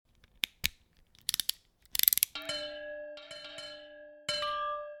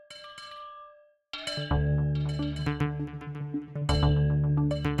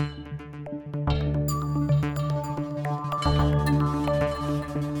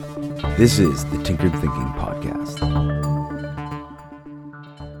This is the Tinkered Thinking Podcast.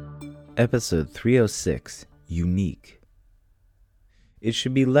 Episode 306, Unique. It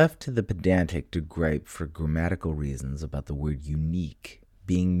should be left to the pedantic to gripe for grammatical reasons about the word unique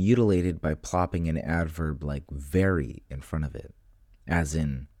being mutilated by plopping an adverb like very in front of it, as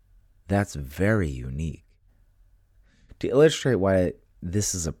in, that's very unique. To illustrate why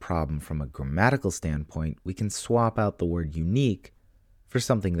this is a problem from a grammatical standpoint, we can swap out the word unique for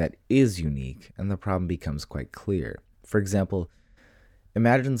something that is unique, and the problem becomes quite clear. For example,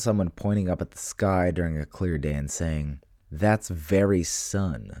 imagine someone pointing up at the sky during a clear day and saying, "That's very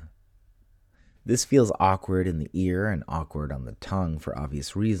sun." This feels awkward in the ear and awkward on the tongue for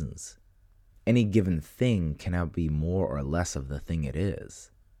obvious reasons. Any given thing cannot be more or less of the thing it is.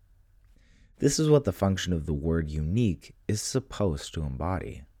 This is what the function of the word unique is supposed to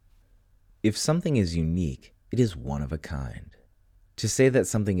embody. If something is unique, it is one of a kind. To say that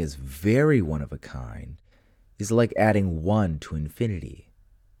something is very one of a kind is like adding 1 to infinity.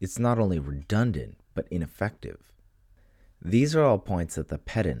 It's not only redundant, but ineffective. These are all points that the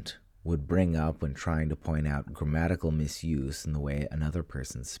pedant would bring up when trying to point out grammatical misuse in the way another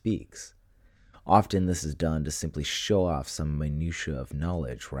person speaks. Often this is done to simply show off some minutiae of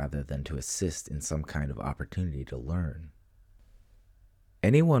knowledge rather than to assist in some kind of opportunity to learn.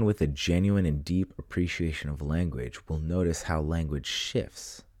 Anyone with a genuine and deep appreciation of language will notice how language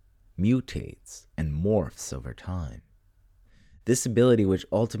shifts, mutates, and morphs over time. This ability, which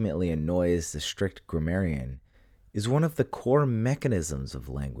ultimately annoys the strict grammarian, is one of the core mechanisms of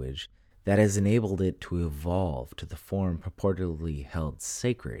language that has enabled it to evolve to the form purportedly held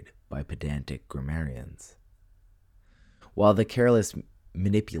sacred by pedantic grammarians. While the careless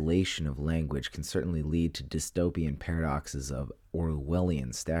manipulation of language can certainly lead to dystopian paradoxes of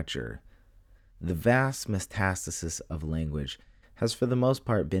Orwellian stature, the vast metastasis of language has for the most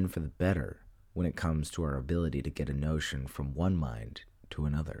part been for the better when it comes to our ability to get a notion from one mind to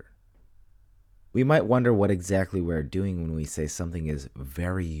another. We might wonder what exactly we're doing when we say something is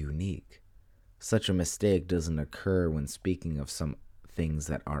very unique. Such a mistake doesn't occur when speaking of some things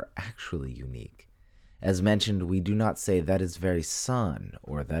that are actually unique. As mentioned, we do not say that is very sun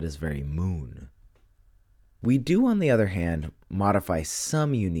or that is very moon. We do, on the other hand, modify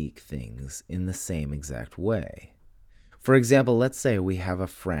some unique things in the same exact way. For example, let's say we have a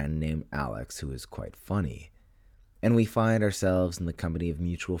friend named Alex who is quite funny, and we find ourselves in the company of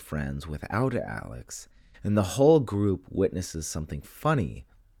mutual friends without Alex, and the whole group witnesses something funny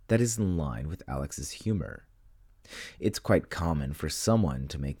that is in line with Alex's humor. It's quite common for someone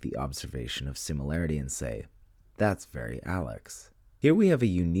to make the observation of similarity and say, "That's very Alex." Here we have a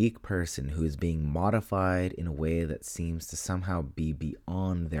unique person who is being modified in a way that seems to somehow be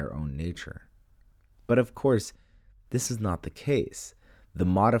beyond their own nature. But of course, this is not the case. The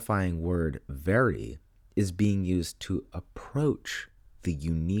modifying word very is being used to approach the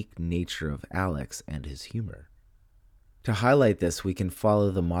unique nature of Alex and his humor. To highlight this, we can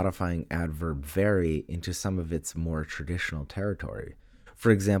follow the modifying adverb very into some of its more traditional territory.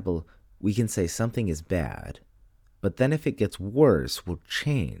 For example, we can say something is bad, but then if it gets worse, we'll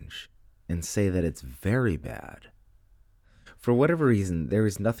change and say that it's very bad. For whatever reason, there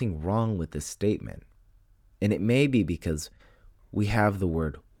is nothing wrong with this statement, and it may be because we have the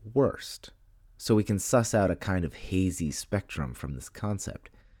word worst, so we can suss out a kind of hazy spectrum from this concept.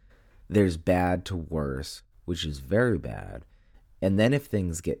 There's bad to worse, which is very bad, and then if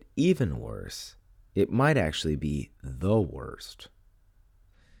things get even worse, it might actually be the worst.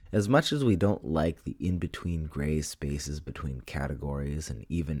 As much as we don't like the in-between gray spaces between categories and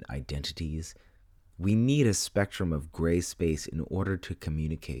even identities, we need a spectrum of gray space in order to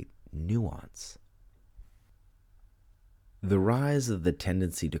communicate nuance. The rise of the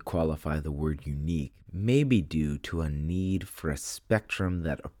tendency to qualify the word unique may be due to a need for a spectrum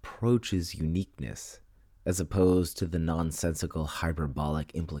that approaches uniqueness, as opposed to the nonsensical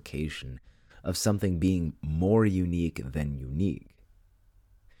hyperbolic implication of something being more unique than unique.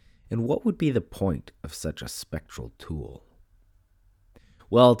 And what would be the point of such a spectral tool?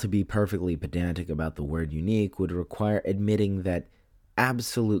 Well, to be perfectly pedantic about the word unique would require admitting that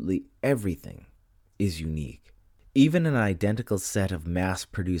absolutely everything is unique. Even an identical set of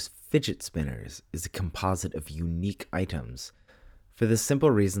mass-produced fidget spinners is a composite of unique items, for the simple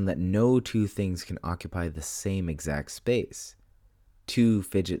reason that no two things can occupy the same exact space. Two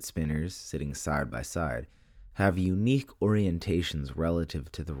fidget spinners sitting side by side have unique orientations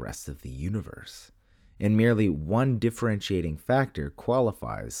relative to the rest of the universe, and merely one differentiating factor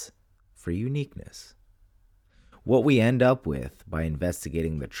qualifies for uniqueness. What we end up with by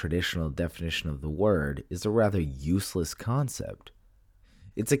investigating the traditional definition of the word is a rather useless concept.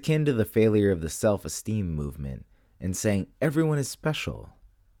 It's akin to the failure of the self-esteem movement and saying everyone is special,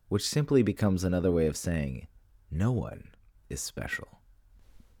 which simply becomes another way of saying no one is special.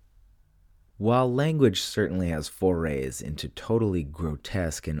 While language certainly has forays into totally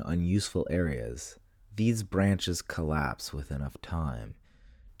grotesque and unuseful areas, these branches collapse with enough time,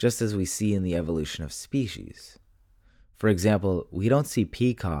 just as we see in the evolution of species. For example, we don't see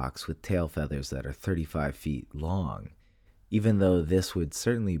peacocks with tail feathers that are 35 feet long, even though this would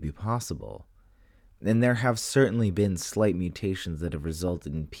certainly be possible. And there have certainly been slight mutations that have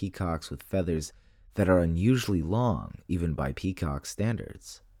resulted in peacocks with feathers that are unusually long, even by peacock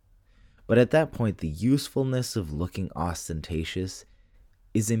standards. But at that point, the usefulness of looking ostentatious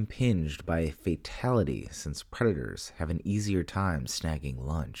is impinged by a fatality, since predators have an easier time snagging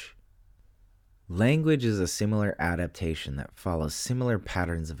lunch. Language is a similar adaptation that follows similar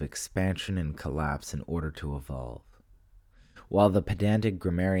patterns of expansion and collapse in order to evolve. While the pedantic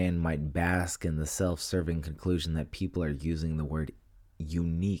grammarian might bask in the self-serving conclusion that people are using the word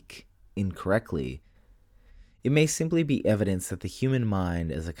unique incorrectly, it may simply be evidence that the human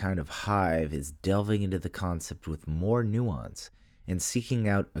mind as a kind of hive is delving into the concept with more nuance and seeking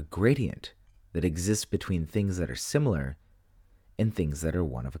out a gradient that exists between things that are similar and things that are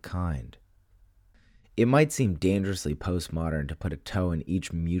one of a kind. It might seem dangerously postmodern to put a toe in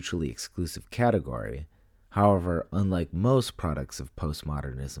each mutually exclusive category. However, unlike most products of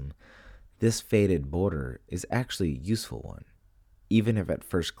postmodernism, this faded border is actually a useful one, even if at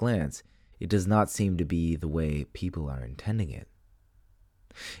first glance it does not seem to be the way people are intending it.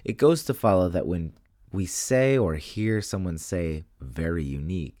 It goes to follow that when we say or hear someone say very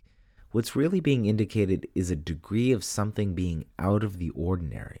unique, what's really being indicated is a degree of something being out of the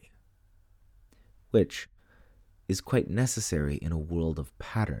ordinary, which is quite necessary in a world of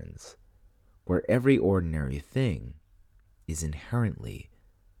patterns, where every ordinary thing is inherently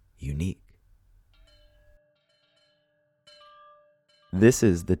unique. This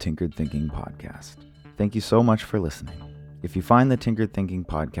is the Tinkered Thinking Podcast. Thank you so much for listening. If you find the Tinkered Thinking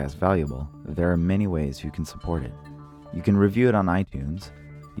Podcast valuable, there are many ways you can support it. You can review it on iTunes,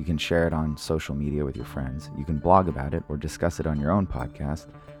 you can share it on social media with your friends, you can blog about it or discuss it on your own podcast,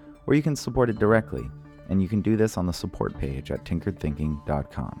 or you can support it directly, and you can do this on the support page at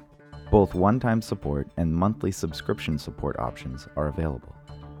tinkeredthinking.com. Both one-time support and monthly subscription support options are available.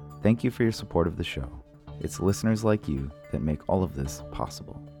 Thank you for your support of the show. It's listeners like you that make all of this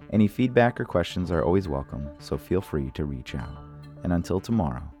possible. Any feedback or questions are always welcome, so feel free to reach out. And until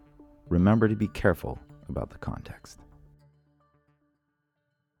tomorrow, remember to be careful about the context.